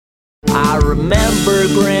I remember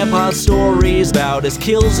Grandpa's stories about his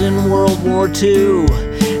kills in World War II.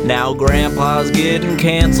 Now Grandpa's getting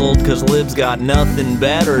canceled because Lib's got nothing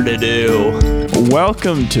better to do.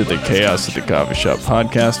 Welcome to the Chaos at the Coffee Shop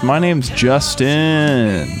podcast. My name's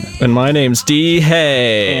Justin. And my name's D.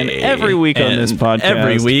 Hay. And every week on this podcast,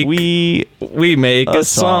 every week we make a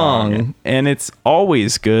song. And it's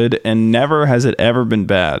always good, and never has it ever been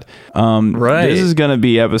bad. Right. This is going to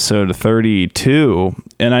be episode 32.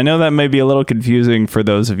 And I know that may be a little confusing for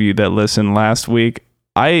those of you that listened last week.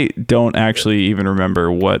 I don't actually even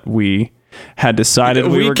remember what we had decided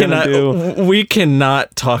we were going to do. We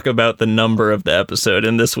cannot talk about the number of the episode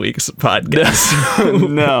in this week's podcast.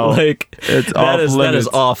 No. Like, it's that is off limits.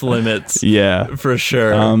 off limits. Yeah. For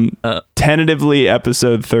sure. Tentatively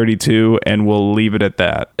episode 32, and we'll leave it at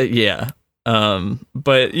that. Yeah.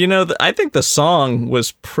 But, you know, I think the song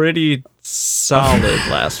was pretty solid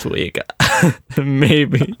last week.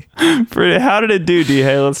 Maybe. How did it do, D?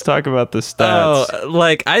 Hey, let's talk about the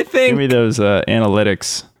stats. I think... Give me those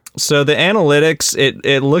analytics. So the analytics,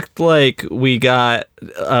 it looked like we got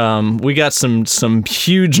some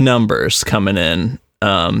huge numbers coming in.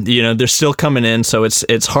 They're still coming in, so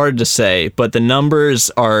it's hard to say, but the numbers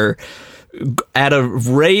are at a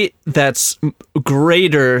rate that's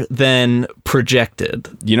greater than projected.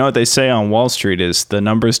 You know what they say on Wall Street is the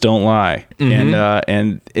numbers don't lie.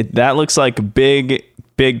 Mm-hmm. That looks like big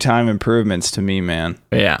time improvements to me, man.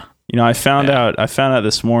 Yeah. You know, I found out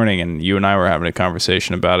this morning, and you and I were having a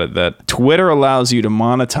conversation about it, that Twitter allows you to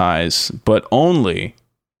monetize, but only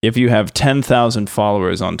if you have 10,000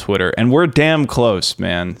 followers on Twitter, and we're damn close,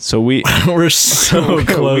 man. So we're so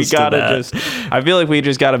close. We gotta I feel like we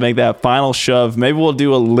just gotta make that final shove. Maybe we'll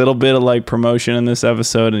do a little bit of like promotion in this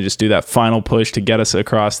episode and just do that final push to get us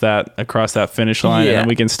across that finish line, and then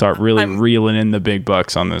we can start really reeling in the big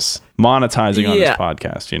bucks on this. Monetizing on this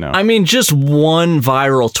podcast, you know. I mean, just one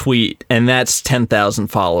viral tweet, and that's 10,000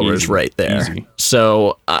 followers right there. Easy.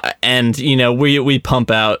 So,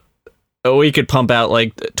 we could pump out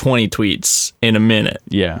like 20 tweets in a minute.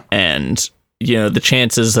 Yeah. And, the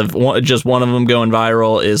chances of just one of them going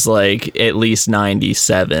viral is like at least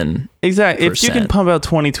 97%. Exactly. If you can pump out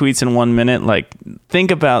 20 tweets in 1 minute, like, think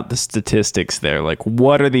about the statistics there. Like,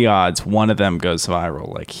 what are the odds one of them goes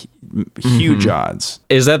viral? Like, huge odds.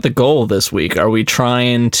 Is that the goal this week? Are we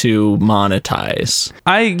trying to monetize?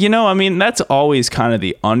 That's always kind of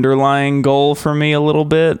the underlying goal for me a little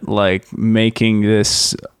bit, like making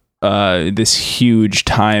this huge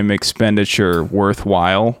time expenditure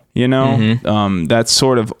worthwhile, that's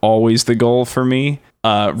sort of always the goal for me.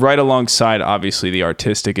 Right alongside, obviously, the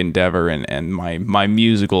artistic endeavor and my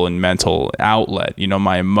musical and mental outlet,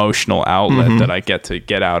 my emotional outlet that I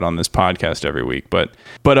get out on this podcast every week. But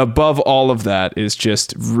above all of that is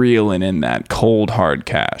just reeling in that cold, hard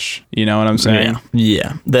cash. You know what I'm saying?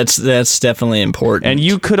 Yeah. That's definitely important. And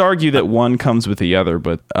you could argue that one comes with the other,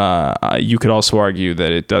 but you could also argue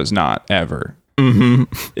that it does not ever.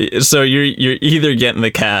 Mm-hmm. So you're either getting the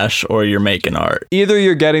cash or you're making art. Either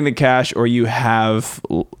you're getting the cash or you have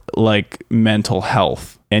like mental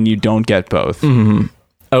health, and you don't get both. Mm-hmm.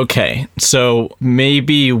 Okay, so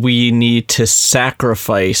maybe we need to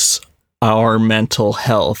sacrifice our mental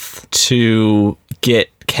health to get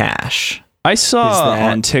cash. I saw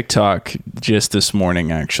on TikTok just this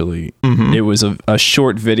morning, actually, it was a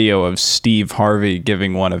short video of Steve Harvey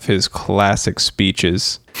giving one of his classic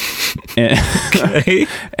speeches.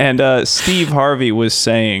 And Steve Harvey was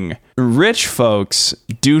saying, rich folks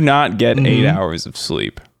do not get 8 hours of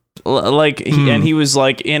sleep. And he was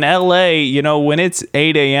like, in LA, when it's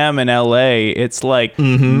 8 a.m. in LA, it's like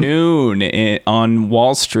noon on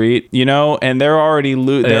Wall Street, and they're already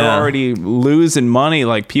losing money.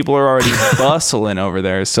 Like, people are already bustling over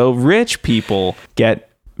there. So rich people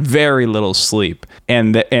get very little sleep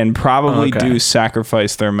and probably do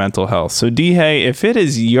sacrifice their mental health. So D-Hay, if it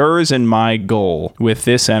is yours and my goal with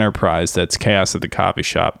this enterprise that's Chaos at the Coffee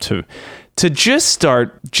Shop to just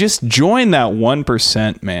join that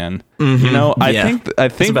 1%, man. I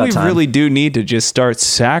think we really do need to just start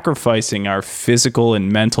sacrificing our physical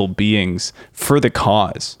and mental beings for the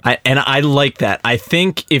cause. I like that. I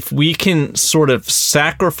think if we can sort of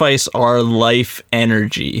sacrifice our life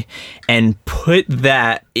energy and put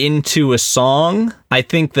that into a song, I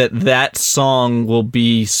think that song will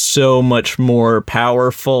be so much more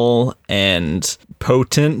powerful and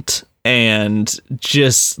potent and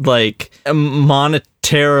just like monetarily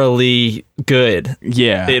good.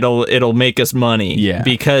 Yeah. It'll make us money. Yeah.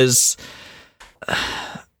 Because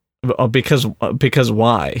Because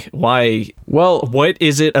why? Why? Well, What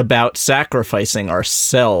is it about sacrificing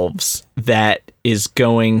ourselves that is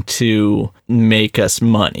going to make us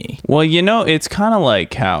money? well, it's kind of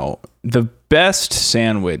like how the best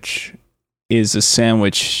sandwich is a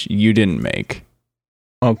sandwich you didn't make.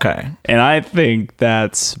 Okay. And I think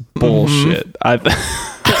that's bullshit. I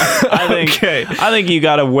think you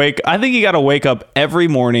gotta wake up every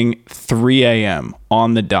morning 3 a.m.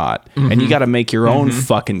 on the dot, and you gotta make your own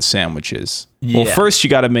fucking sandwiches. Well, Yeah. first you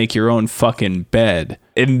gotta make your own fucking bed,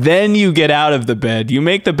 and then you get out of the bed. You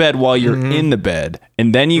make the bed while you're in the bed,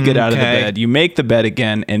 and then you get out of the Okay. bed. You make the bed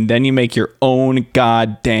again, and then you make your own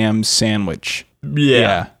goddamn sandwich.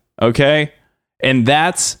 Yeah. Okay? And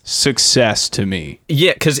that's success to me.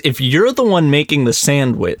 Yeah, because if you're the one making the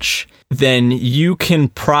sandwich, then you can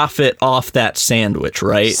profit off that sandwich,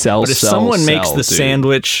 right? Sell, but if sell, someone makes sell, the dude.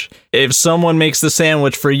 sandwich, if someone makes the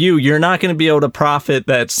sandwich for you, you're not going to be able to profit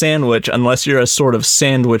that sandwich unless you're a sort of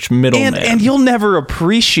sandwich middleman. And you'll never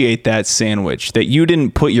appreciate that sandwich that you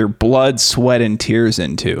didn't put your blood, sweat, and tears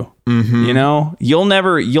into. You'll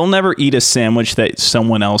never eat a sandwich that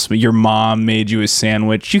someone else, your mom made you a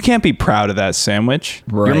sandwich. You can't be proud of that sandwich.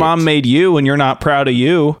 Your Right. mom made you, and you're not proud of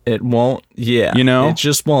you. It won't, yeah. It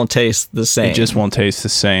just won't taste the same. It just won't taste the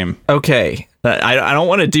same. Okay. I don't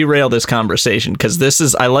want to derail this conversation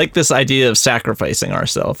because I like this idea of sacrificing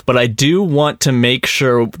ourselves, but I do want to make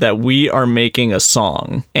sure that we are making a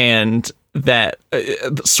song and that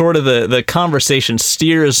sort of the conversation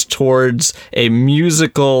steers towards a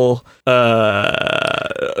musical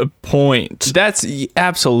point. That's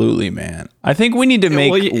absolutely, man. I think we need to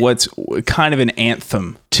make what's kind of an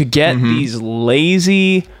anthem to get these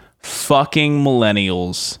lazy fucking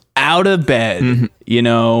millennials out of bed,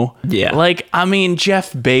 Yeah. Like, I mean,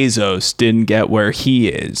 Jeff Bezos didn't get where he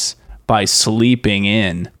is by sleeping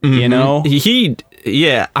in,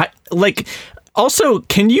 Also,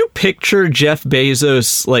 can you picture Jeff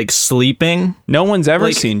Bezos like sleeping? No one's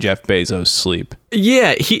ever seen Jeff Bezos sleep.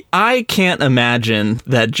 Yeah, I can't imagine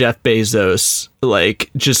that Jeff Bezos like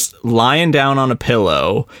just lying down on a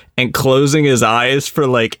pillow and closing his eyes for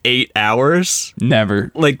like 8 hours.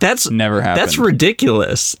 Never. Like that's never happened. That's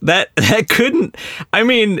ridiculous. That couldn't. I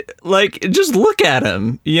mean, like just look at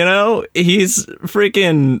him. He's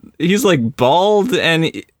like bald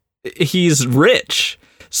and he's rich.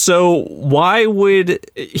 So why would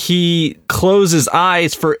he close his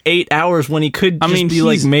eyes for 8 hours when he could just be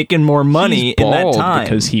like making more money in that time?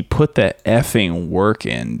 Because he put the effing work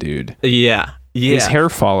in, dude. Yeah. His hair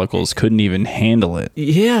follicles couldn't even handle it.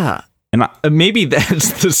 Yeah. And maybe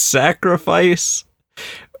that's the sacrifice.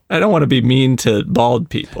 I don't want to be mean to bald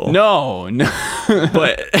people. No.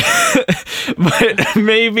 but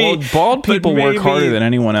maybe bald people work harder than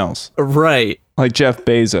anyone else. Right. Like Jeff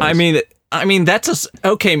Bezos. I mean that's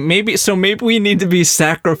okay. Maybe we need to be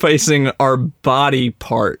sacrificing our body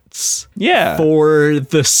parts. Yeah. For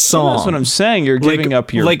the song. That's what I'm saying. You're giving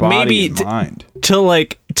up your body and mind.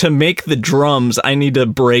 To make the drums, I need to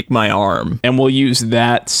break my arm. And we'll use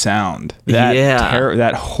that sound.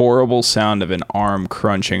 That horrible sound of an arm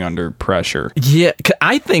crunching under pressure. Yeah,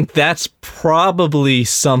 I think that's probably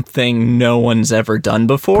something no one's ever done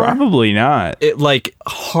before. Probably not. It like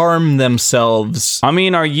harm themselves. I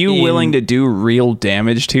mean, are you willing to do real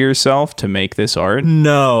damage to yourself to make this art?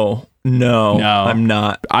 No, I'm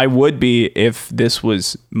not. I would be if this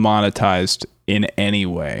was monetized in any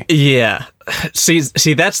way. Yeah. See,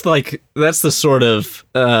 that's the sort of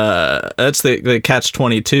that's the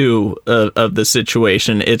catch-22 of the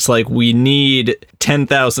situation. It's like we need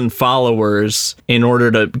 10,000 followers in order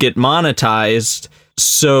to get monetized,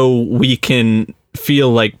 so we can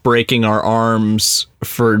feel like breaking our arms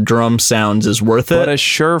for drum sounds is worth it. But a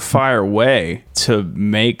surefire way to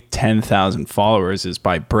make 10,000 followers is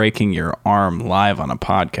by breaking your arm live on a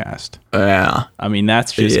podcast. Yeah. I mean,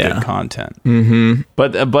 that's just good content. Mm-hmm.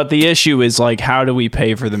 But the issue is like, how do we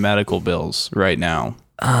pay for the medical bills right now?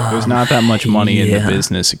 There's not that much money in the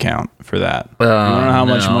business account for that. You don't know how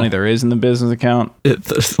much money there is in the business account?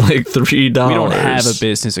 It's like $3. We don't have a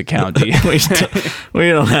business account, do you? we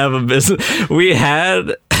don't have a business. We had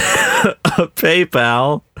a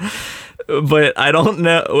PayPal, but I don't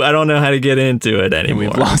know how to get into it anymore.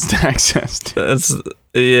 We've lost access to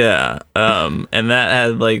it. And that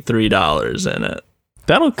had like $3 in it.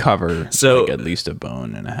 That'll cover like at least a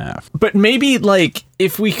bone and a half. But maybe like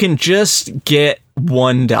if we can just get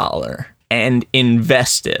 $1 and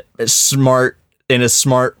invest it in a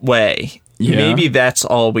smart way, maybe that's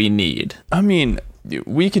all we need. I mean,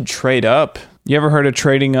 we could trade up. You ever heard of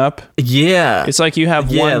trading up? Yeah. It's like you have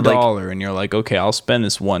 $1 and you're like, okay, I'll spend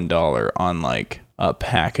this $1 on like a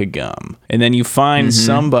pack of gum. And then you find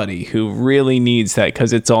somebody who really needs that,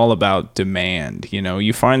 because it's all about demand. You know,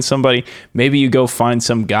 you find somebody, maybe you go find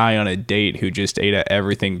some guy on a date who just ate a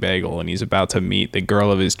everything bagel and he's about to meet the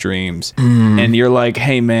girl of his dreams. And you're like,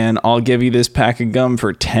 hey man, I'll give you this pack of gum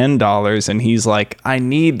for $10. And he's like, I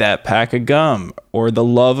need that pack of gum, or the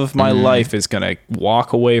love of my life is going to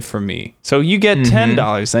walk away from me. So you get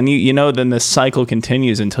 $10. Then you know, then the cycle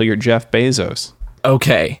continues until you're Jeff Bezos.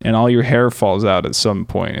 Okay. And all your hair falls out at some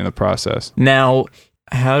point in the process. Now,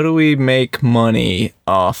 how do we make money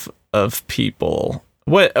off of people?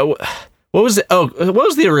 What was it? Oh, what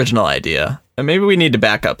was the original idea? Maybe we need to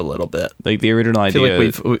back up a little bit. Like the original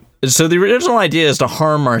idea. So the original idea is to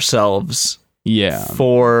harm ourselves. Yeah.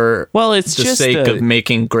 For it's the just sake of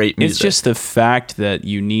making great music. It's just the fact that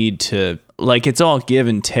you need to, like, it's all give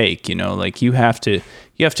and take, you know, like you have to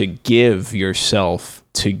give yourself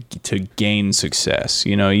to gain success.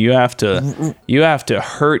 You know, you have to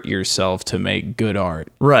hurt yourself to make good art.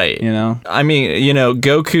 Right. You know? I mean, you know,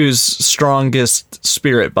 Goku's strongest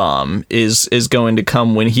spirit bomb is going to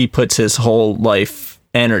come when he puts his whole life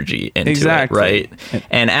energy into it, right?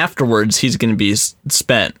 And afterwards he's going to be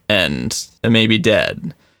spent and maybe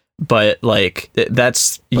dead. But like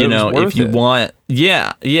that's, you know, if you want,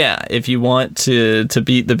 if you want to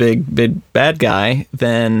beat the big bad guy,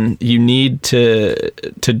 then you need to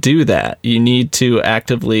do that. You need to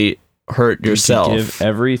actively hurt yourself. Give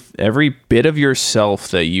every bit of yourself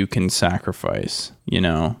that you can sacrifice, you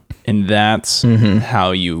know, and that's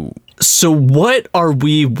how you. So what are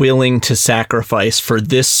we willing to sacrifice for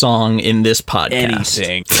this song in this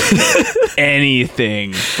podcast?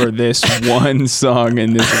 Anything for this one song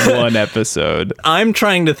in this one episode. I'm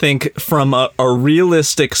trying to think from a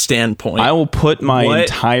realistic standpoint. I will put my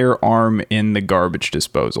entire arm in the garbage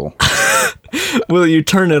disposal. Will you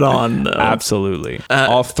turn it on, though? Absolutely.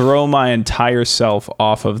 I'll throw my entire self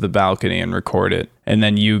off of the balcony and record it, and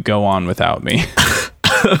then you go on without me.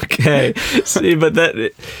 Okay. See, but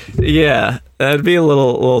that'd be a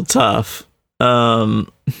little tough.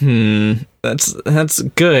 That's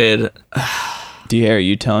good. Are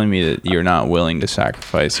you telling me that you're not willing to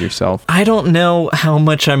sacrifice yourself? I don't know how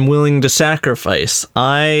much I'm willing to sacrifice.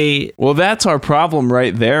 Well, that's our problem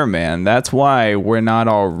right there, man. That's why we're not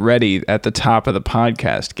already at the top of the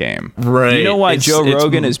podcast game. Right. You know why Joe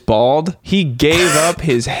Rogan is bald? He gave up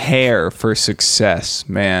his hair for success,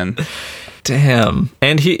 man. Damn.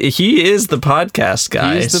 And he is the podcast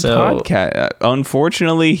guy. He's the podcast.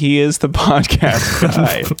 Unfortunately, he is the podcast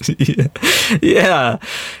guy. Yeah.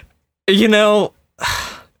 You know,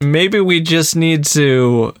 maybe we just need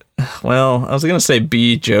to, well, I was going to say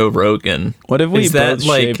be Joe Rogan. What if we both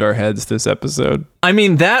shaved our heads this episode? I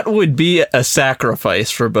mean, that would be a sacrifice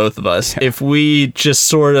for both of us if we just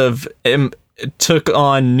sort of took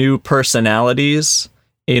on new personalities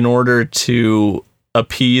in order to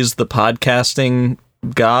appease the podcasting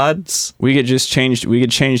gods. We could change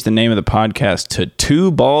the name of the podcast to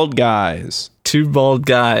Two Bald Guys. Two Bald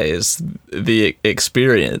Guys, the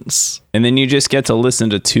experience. And then you just get to listen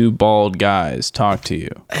to two bald guys talk to you.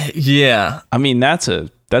 Yeah. I mean, that's a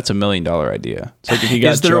 $1 million idea. It's like if you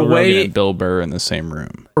got Joe Rogan and Bill Burr in the same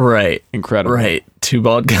room. Right. Incredible. Right. Two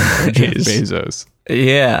bald guys. Jeff Bezos.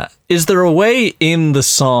 Yeah. Is there a way in the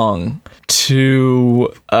song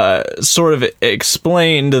to sort of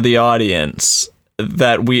explain to the audience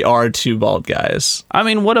that we are two bald guys? I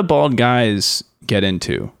mean, what do bald guys get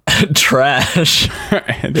into? Trash.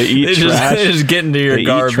 They eat trash. They just get into your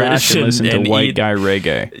garbage trash and listen to white guy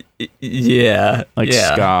reggae. Yeah. Like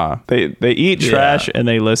ska. They eat trash and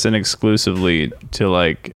they listen exclusively to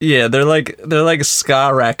like. Yeah, they're like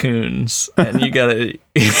ska raccoons, and you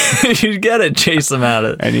gotta chase them out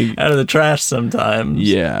of the trash sometimes.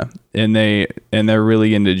 Yeah, and they're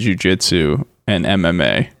really into jujitsu and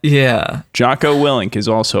MMA. Yeah. Jocko Willink is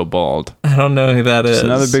also bald. I don't know who that is. It's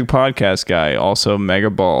another big podcast guy, also mega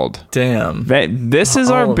bald. Damn. This is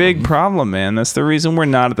our big problem, man. That's the reason we're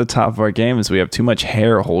not at the top of our game, is we have too much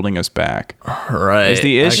hair holding us back. Right.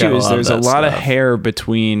 The issue is there's a lot of hair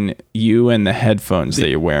between you and the headphones that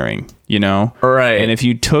you're wearing, you know? Right. And if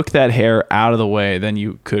you took that hair out of the way, then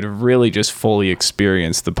you could really just fully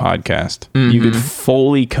experience the podcast. Mm-hmm. You could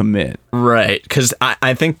fully commit. Right. Because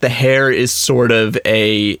I think the hair is sort of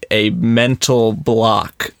a mental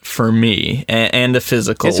block for me, and a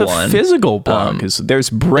physical one. It's a physical block. There's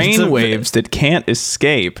brain waves that can't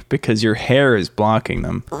escape because your hair is blocking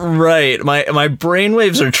them. Right. My brain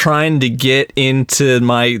waves are trying to get into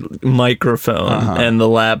my microphone and the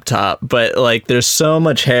laptop, but like there's so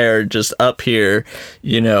much hair just up here,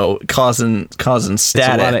 you know, causing static. It's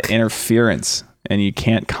a lot of interference. and you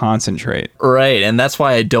can't concentrate. Right, and that's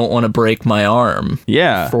why I don't want to break my arm.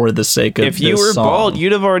 Yeah. For the sake of if you were song. bald,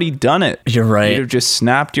 you'd have already done it. You're right. You'd have just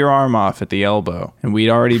snapped your arm off at the elbow, and we'd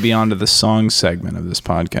already be on to the song segment of this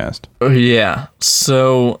podcast. Yeah.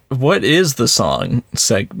 So, what is the song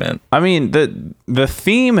segment? I mean, the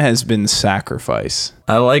theme has been sacrifice.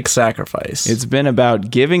 I like sacrifice. It's been about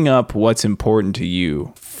giving up what's important to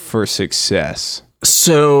you for success.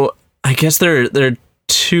 So, I guess there are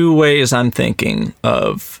two ways I'm thinking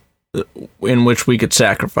of in which we could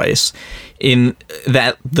sacrifice. In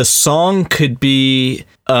that the song could be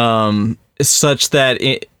such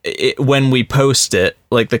that when we post it,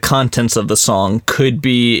 like the contents of the song could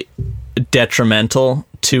be detrimental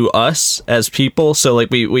to us as people. So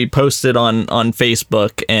like we post it on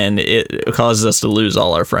Facebook and it causes us to lose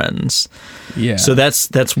all our friends. Yeah. So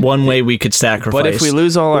that's one way we could sacrifice. But if we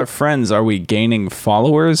lose all our friends, are we gaining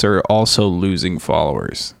followers or also losing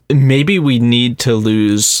followers? Maybe we need to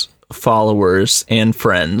lose followers and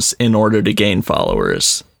friends in order to gain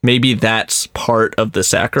followers. Maybe that's part of the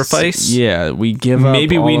sacrifice. Yeah, we give up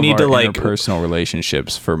maybe all we of need our to like interpersonal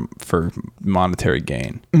relationships for monetary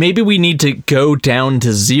gain. Maybe we need to go down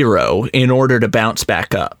to zero in order to bounce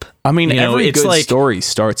back up. I mean, every it's good like, story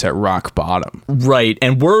starts at rock bottom. Right,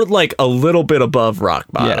 and we're like a little bit above rock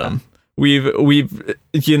bottom. Yeah. We've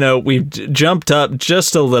jumped up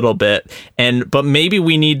just a little bit, but maybe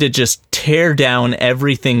we need to just tear down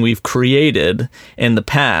everything we've created in the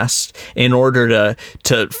past in order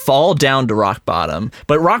to fall down to rock bottom.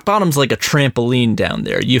 But rock bottom's like a trampoline down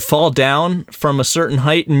there. You fall down from a certain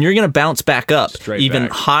height and you're going to bounce back up even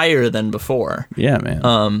higher than before. Yeah,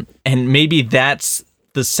 man. And maybe that's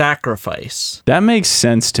the sacrifice. That makes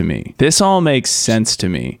sense to me. This all makes sense to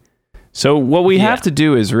me. So what we have to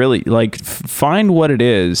do is really like find what it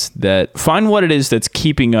is that's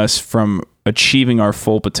keeping us from achieving our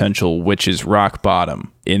full potential, which is rock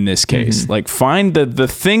bottom in this case. Like find the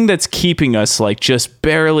thing that's keeping us like just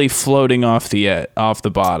barely floating off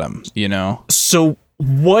the bottom, you know? So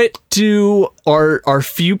what do our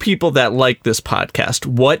few people that like this podcast,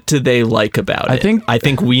 what do they like about it? I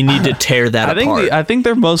think we need to tear that apart. I think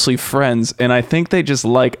they're mostly friends, and I think they just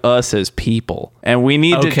like us as people, and we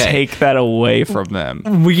need to take that away from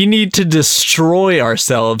them. We need to destroy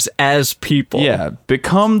ourselves as people. Yeah,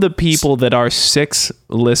 become the people that our 6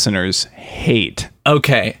 listeners hate.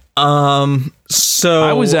 Okay. So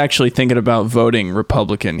I was actually thinking about voting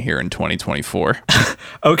Republican here in 2024.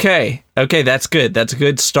 Okay, that's good. That's a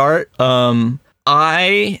good start. I'm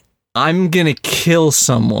gonna kill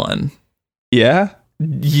someone. Yeah?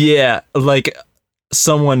 Yeah, like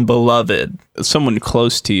someone beloved. Someone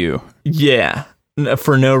close to you. Yeah,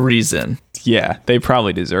 for no reason. Yeah, they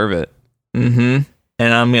probably deserve it. Mm-hmm.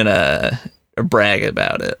 And I'm gonna brag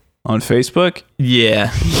about it. On Facebook?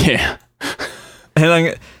 Yeah. Yeah. And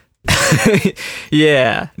I'm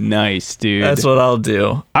yeah. Nice, dude. That's what I'll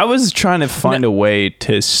do. I was trying to find a way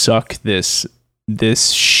to suck this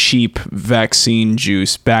sheep vaccine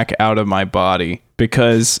juice back out of my body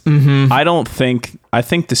because I think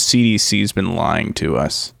the CDC's been lying to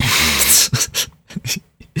us.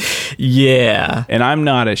 Yeah. And I'm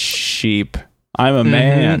not a sheep. I'm a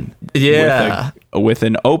man. Yeah. With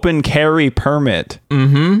an open carry permit.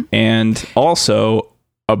 And also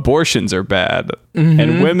abortions are bad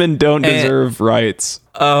and women don't deserve rights.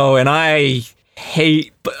 Oh, and I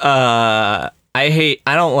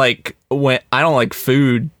don't like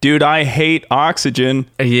food. Dude, I hate oxygen.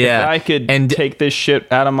 Yeah. If I could take this shit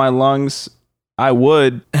out of my lungs, I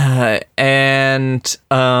would. I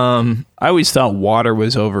always thought water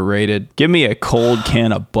was overrated. Give me a cold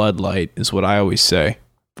can of Bud Light is what I always say.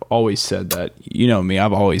 I've always said that. You know me,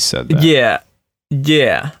 I've always said that. Yeah.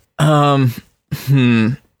 Yeah.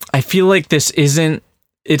 I feel like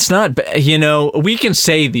it's not, we can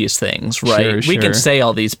say these things, right? Sure. We can say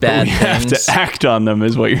all these bad things. We have to act on them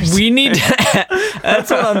is what you're saying. We need to,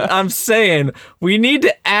 that's what I'm saying. We need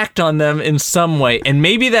to act on them in some way. And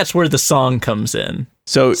maybe that's where the song comes in.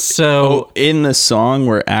 So in the song,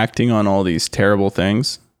 we're acting on all these terrible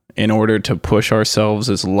things in order to push ourselves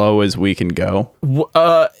as low as we can go.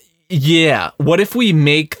 Yeah. What if we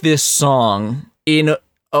make this song in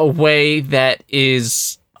a way that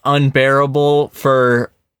is unbearable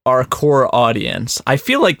for our core audience? I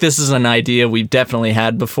feel like this is an idea we've definitely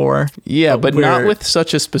had before. Yeah, but not with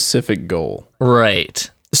such a specific goal. Right.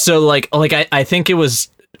 So I think it was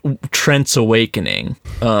Trent's Awakening,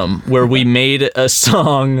 where we made a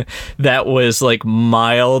song that was like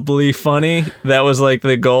mildly funny. That was like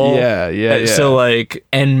the goal. Yeah. So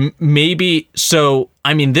and maybe,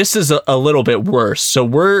 I mean, this is a little bit worse. So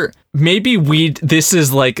we're maybe this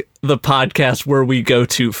is like the podcast where we go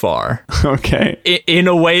too far. Okay. In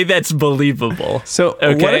a way that's believable. So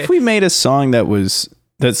what if we made a song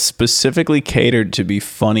that's specifically catered to be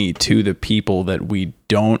funny to the people that we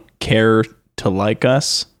don't care to like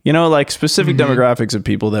us? You know, like specific demographics of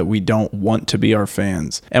people that we don't want to be our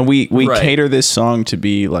fans. And we cater this song to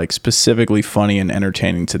be like specifically funny and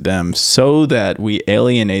entertaining to them so that we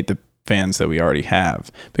alienate the fans that we already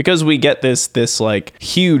have, because we get this like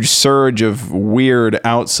huge surge of weird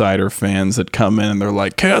outsider fans that come in and they're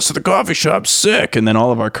like, Chaos at the Coffee Shop's sick, and then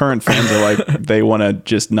all of our current fans are like they want to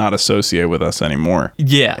just not associate with us anymore.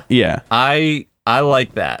 Yeah I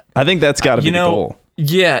like that. I think that's got to be the goal.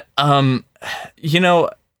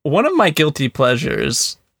 One of my guilty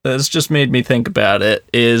pleasures that's just made me think about it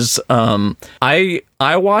is I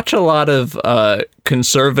watch a lot of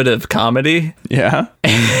conservative comedy. Yeah.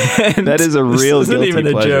 That is a real guilty even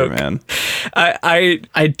a pleasure, joke. Man.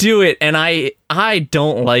 I do it and I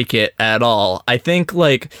don't like it at all. I think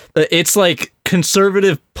like it's like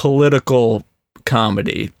conservative political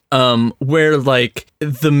comedy. Where like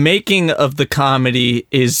the making of the comedy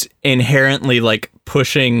is inherently like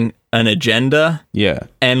pushing an agenda. Yeah.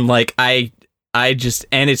 And like I just,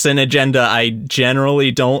 and it's an agenda I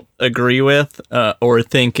generally don't agree with or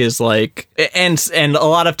think is like, and a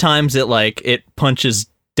lot of times it punches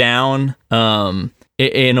down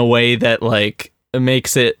in a way that like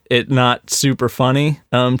makes it not super funny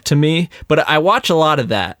to me. But I watch a lot of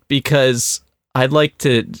that because I'd like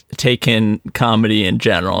to take in comedy in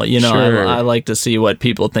general. You know, sure. I like to see what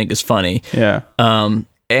people think is funny. Yeah.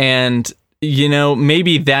 And you know,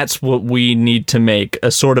 maybe that's what we need to make, a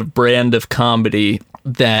sort of brand of comedy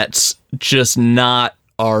that's just not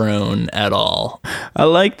our own at all. I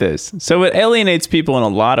like this. So it alienates people in a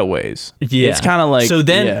lot of ways. Yeah. It's kind of like, so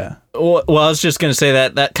then, well, I was just going to say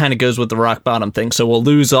that kind of goes with the rock bottom thing. So we'll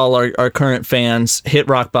lose all our current fans, hit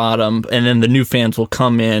rock bottom, and then the new fans will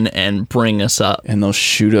come in and bring us up. And they'll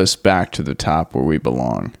shoot us back to the top where we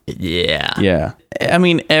belong. Yeah. Yeah. I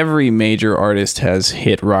mean, every major artist has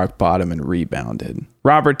hit rock bottom and rebounded.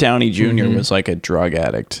 Robert Downey Jr. was like a drug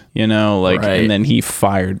addict, you know, like, right. And then he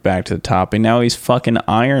fired back to the top, and now he's fucking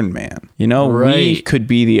Iron Man. You know, right. We could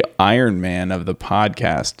be the Iron Man of the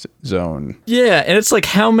podcast zone. Yeah, and it's like,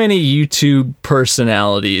 how many YouTube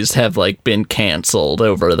personalities have like been canceled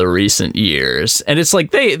over the recent years? And it's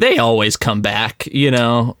like they always come back, you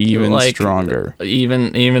know, even like, stronger,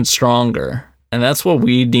 even stronger. And that's what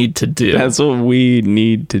we need to do. That's what we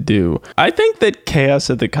need to do. I think that Chaos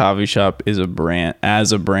at the Coffee Shop is a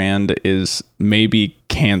brand is maybe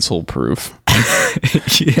cancel proof.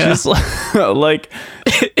 Yeah. Just like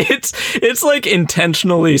it's like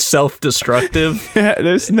intentionally self-destructive. Yeah,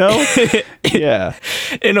 there's no yeah.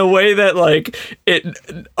 In a way that like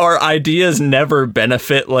our ideas never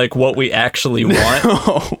benefit like what we actually want.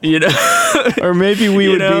 No. You know? Or maybe we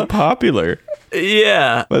would be popular.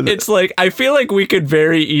 Yeah, it's like I feel like we could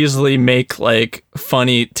very easily make like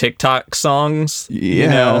funny TikTok songs, you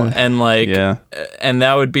know, and like, and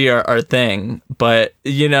that would be our thing. But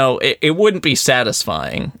you know, it wouldn't be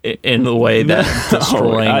satisfying in the way that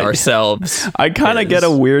destroying ourselves. I kind of get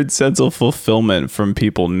a weird sense of fulfillment from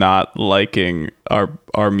people not liking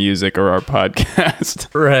our music or our podcast.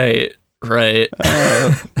 Right.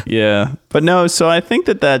 Yeah, but no. So I think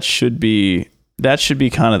that should be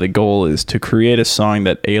kind of the goal, is to create a song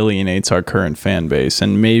that alienates our current fan base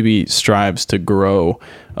and maybe strives to grow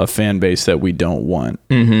a fan base that we don't want.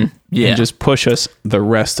 Mm-hmm. Yeah. And just push us the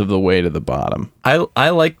rest of the way to the bottom. I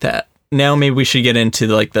like that. Now maybe we should get into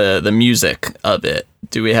like the music of it.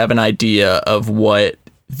 Do we have an idea of what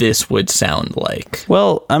this would sound like?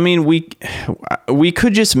 Well, I mean, we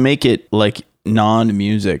could just make it like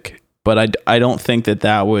non-music, but I don't think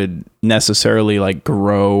that would necessarily like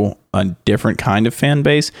grow a different kind of fan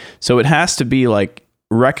base. So it has to be like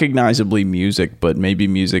recognizably music, but maybe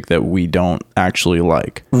music that we don't actually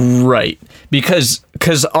like. Right. Because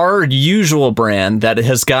our usual brand that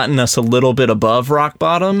has gotten us a little bit above rock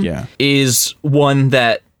bottom is one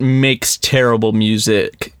that makes terrible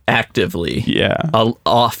music actively.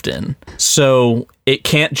 Often. So it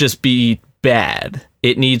can't just be bad.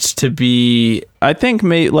 It needs to be... I think,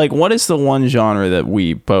 like, what is the one genre that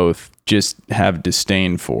we both just have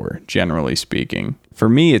disdain for, generally speaking? For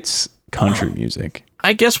me, it's country music.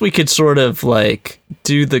 I guess we could sort of, like,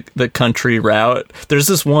 do the country route. There's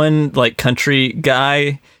this one, like, country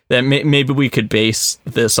guy that maybe we could base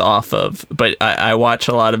this off of, but I watch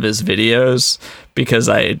a lot of his videos because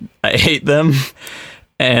I hate them.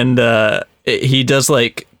 And he does,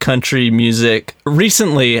 like, country music.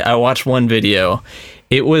 Recently, I watched one video.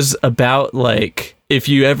 It was about like if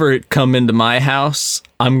you ever come into my house,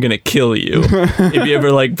 I'm gonna kill you. If you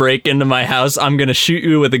ever like break into my house, I'm gonna shoot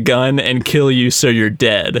you with a gun and kill you so you're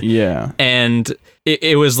dead. Yeah. And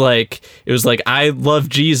it was like I love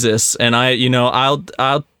Jesus, and I'll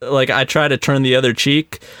I try to turn the other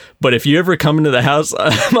cheek, but if you ever come into the house,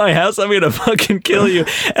 my house, I'm gonna fucking kill you.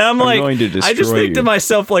 And I'm going to destroy I just think to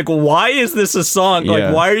myself, like, why is this a song? Yeah.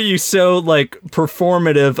 Like, why are you so like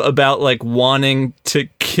performative about like wanting to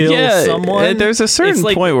kill someone? There's a certain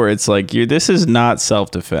It's point where it's like, this is not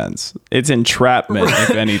self-defense. It's entrapment,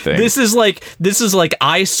 if anything. This is like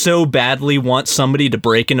I so badly want somebody to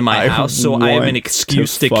break into my house, so I have an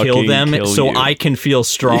excuse to kill them, so I can feel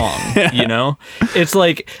strong. You know, it's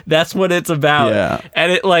like that's what it's about. Yeah.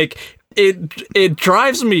 And it like it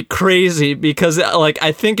drives me crazy because like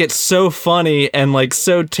I think it's so funny and like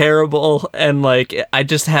so terrible, and like I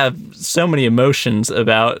just have so many emotions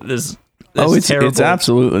about this. It's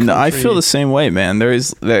absolutely. No, I feel the same way, man.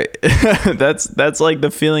 That's like the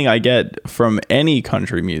feeling I get from any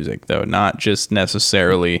country music, though, not just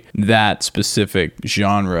necessarily that specific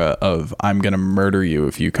genre of I'm gonna murder you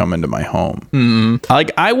if you come into my home. Mm-hmm.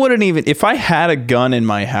 Like I wouldn't even, if I had a gun in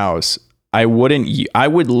my house, I would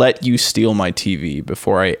let you steal my TV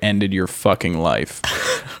before I ended your fucking life.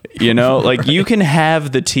 You know, like you can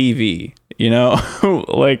have the TV. You know,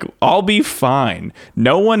 like I'll be fine.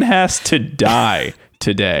 No one has to die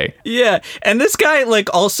today. Yeah, and this guy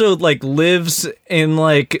like also like lives in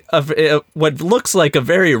like what looks like a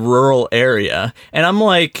very rural area, and I'm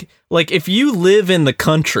like if you live in the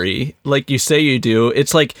country like you say you do,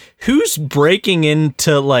 it's like who's breaking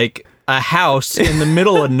into like a house in the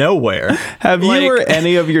middle of nowhere? Have you or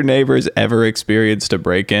any of your neighbors ever experienced a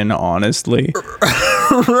break-in, honestly?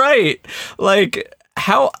 Right, like.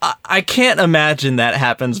 How I can't imagine that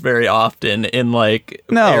happens very often in like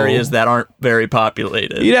areas that aren't very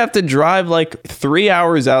populated. You'd have to drive like 3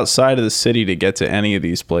 hours outside of the city to get to any of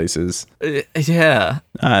these places. Yeah,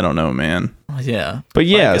 I don't know, man. Yeah, but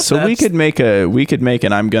yeah, so we could make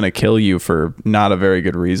an "I'm gonna kill you for not a very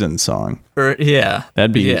good reason" song. Yeah,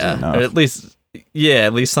 that'd be easy enough. Or at least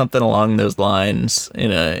something along those lines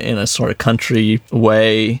in a sort of country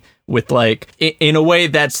way, with like in a way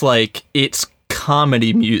that's like it's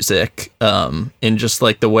comedy music, in just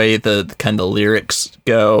like the way the kind of lyrics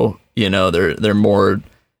go. You know, they're more,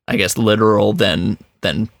 I guess, literal than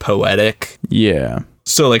poetic. Yeah.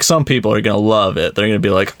 So like some people are gonna love it. They're gonna be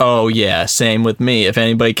like, oh yeah, same with me. If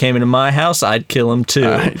anybody came into my house, I'd kill him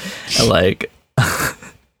too. Like,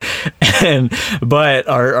 but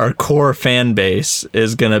our core fan base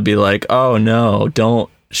is gonna be like, oh no, don't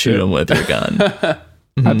shoot him with your gun.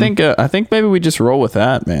 Mm-hmm. I think maybe we just roll with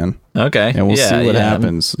that, man. Okay. And we'll see what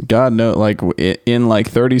happens. God knows, like in like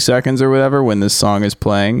 30 seconds or whatever, when this song is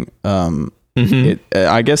playing,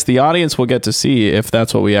 I guess the audience will get to see if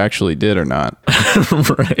that's what we actually did or not.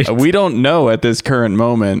 Right. We don't know at this current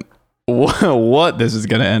moment what this is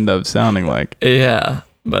going to end up sounding like. Yeah,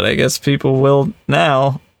 but I guess people will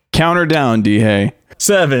now. Counter down, D-Hay.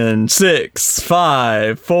 7, 6,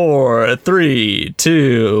 5, 4, 3,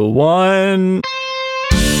 2, 1.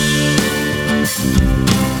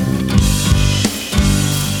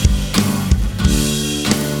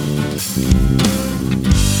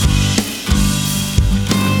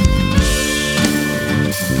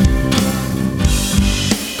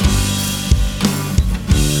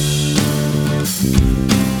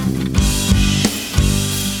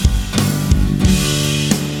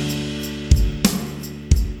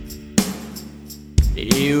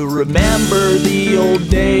 You remember the old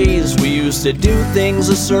days, we used to do things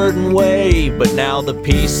a certain way, but now the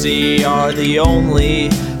PC are the only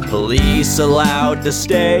police allowed to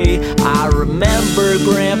stay. I remember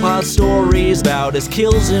Grandpa's stories about his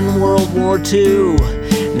kills in World War II.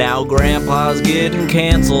 Now Grandpa's getting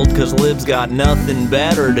canceled cause Lib's got nothing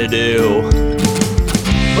better to do.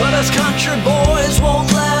 But us country boys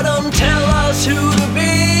won't let them tell us who to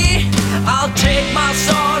be. I'll take my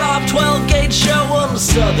sword off 12 gauge, show them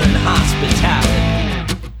Southern hospitality.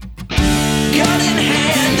 Gun in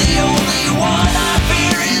hand, the only one I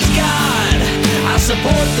fear is God. I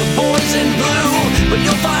support the boys in blue, but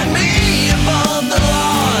you'll find me above the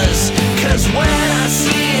laws. Cause when I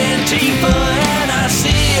see Antifa and I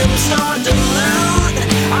see him start to loot,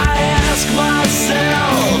 I ask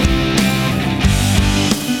myself,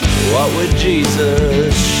 what would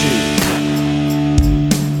Jesus shoot?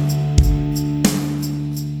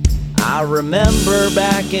 I remember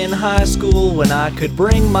back in high school when I could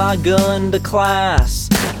bring my gun to class.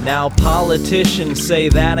 Now politicians say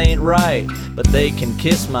that ain't right, but they can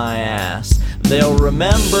kiss my ass. They'll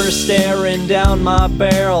remember staring down my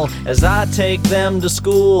barrel as I take them to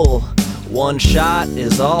school. One shot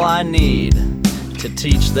is all I need to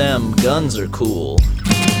teach them guns are cool.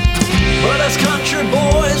 But us country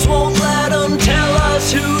boys won't let them tell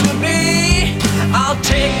us who to be. I'll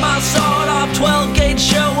take my sword off 12 gauge,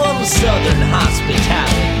 show them Southern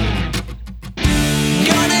hospitality.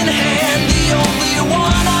 Gun in hand, the only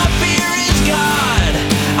one I fear is God.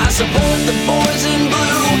 I support the boys in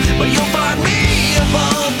blue, but you'll find me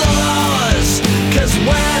above the laws. Cause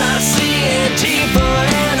when I see Antifa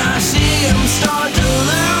and I see them start to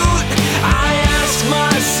loot, I ask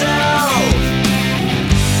myself,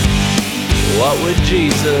 what would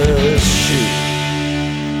Jesus shoot?